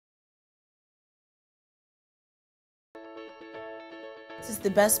This is the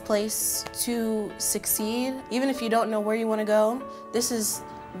best place to succeed. Even if you don't know where you want to go, this is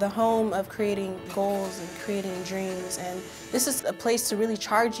the home of creating goals and creating dreams, and this is a place to really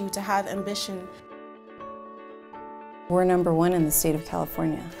charge you to have ambition. We're #1 in the state of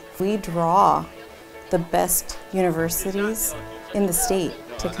California. We draw the best universities in the state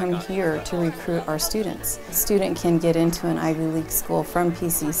to come here to recruit our students. A student can get into an Ivy League school from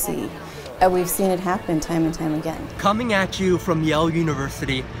PCC. And we've seen it happen time and time again. Coming at you from Yale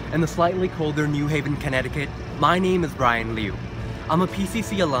University in the slightly colder New Haven, Connecticut, my name is Brian Liu. I'm a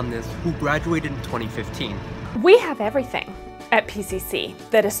PCC alumnus who graduated in 2015. We have everything at PCC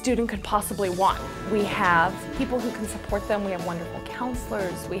that a student could possibly want. We have people who can support them, we have wonderful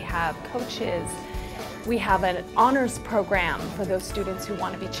counselors, we have coaches, we have an honors program for those students who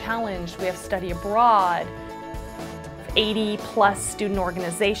want to be challenged, we have study abroad, 80+ student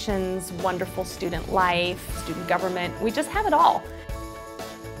organizations, wonderful student life, student government. We just have it all.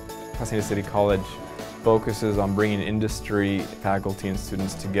 Pasadena City College focuses on bringing industry, faculty, and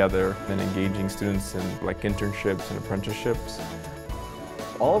students together and engaging students in internships and apprenticeships.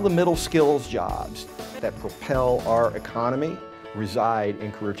 All the middle skills jobs that propel our economy reside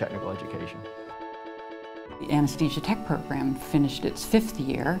in career technical education. The Anesthesia Tech program finished its 5th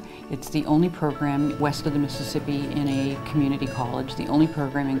year. It's the only program west of the Mississippi in a community college, the only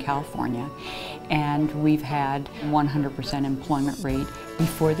program in California. And we've had 100% employment rate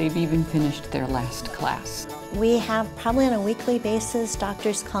before they've even finished their last class. We have probably on a weekly basis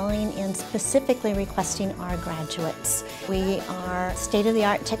doctors calling and specifically requesting our graduates. We are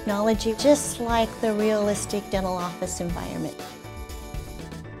state-of-the-art technology, just like the realistic dental office environment.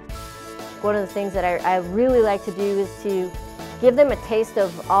 One of the things that I really like to do is to give them a taste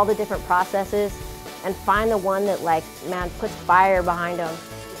of all the different processes and find the one that, man, puts fire behind them.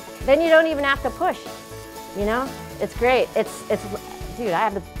 Then you don't even have to push, you know? It's great. Dude, I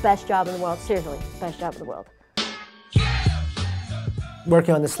have the best job in the world, seriously, best job in the world.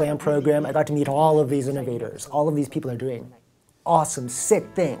 Working on the SLAM program, I got to meet all of these innovators. All of these people are doing awesome, sick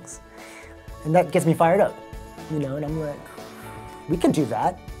things. And that gets me fired up, you know, and I'm like, we can do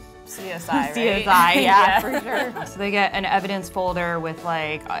that. CSI, right? CSI, yeah, for sure. So they get an evidence folder with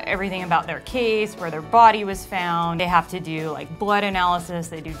everything about their case, where their body was found. They have to do blood analysis,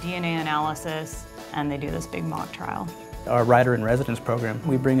 they do DNA analysis, and they do this big mock trial. Our Writer in Residence program,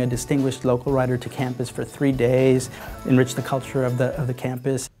 we bring a distinguished local writer to campus for 3 days, enrich the culture of the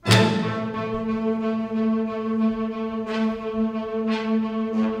campus.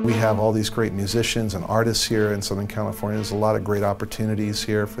 We have all these great musicians and artists here in Southern California. There's a lot of great opportunities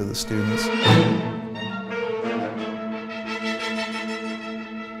here for the students.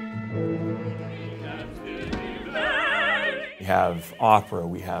 We have opera,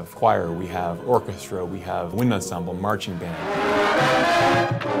 we have choir, we have orchestra, we have wind ensemble, marching band.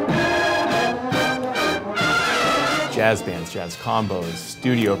 Jazz bands, jazz combos,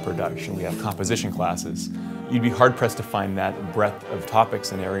 studio production, we have composition classes. You'd be hard-pressed to find that breadth of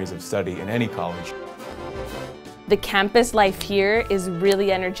topics and areas of study in any college. The campus life here is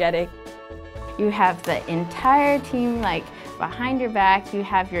really energetic. You have the entire team behind your back. You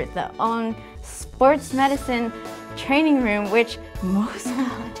have the own sports medicine training room, which most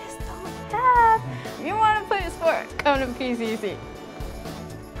colleges don't have. If you want to play a sport, come to PCC.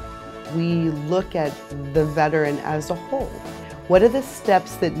 We look at the veteran as a whole. What are the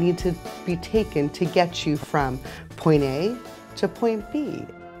steps that need to be taken to get you from point A to point B?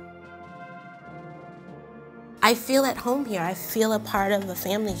 I feel at home here. I feel a part of the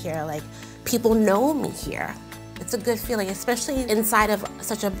family here. People know me here. It's a good feeling, especially inside of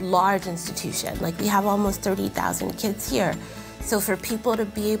such a large institution. We have almost 30,000 kids here. So for people to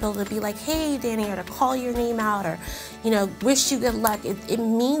be able to be like, hey, Danny, or to call your name out, or, wish you good luck, it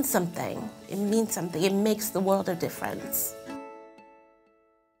means something. It means something. It makes the world a difference.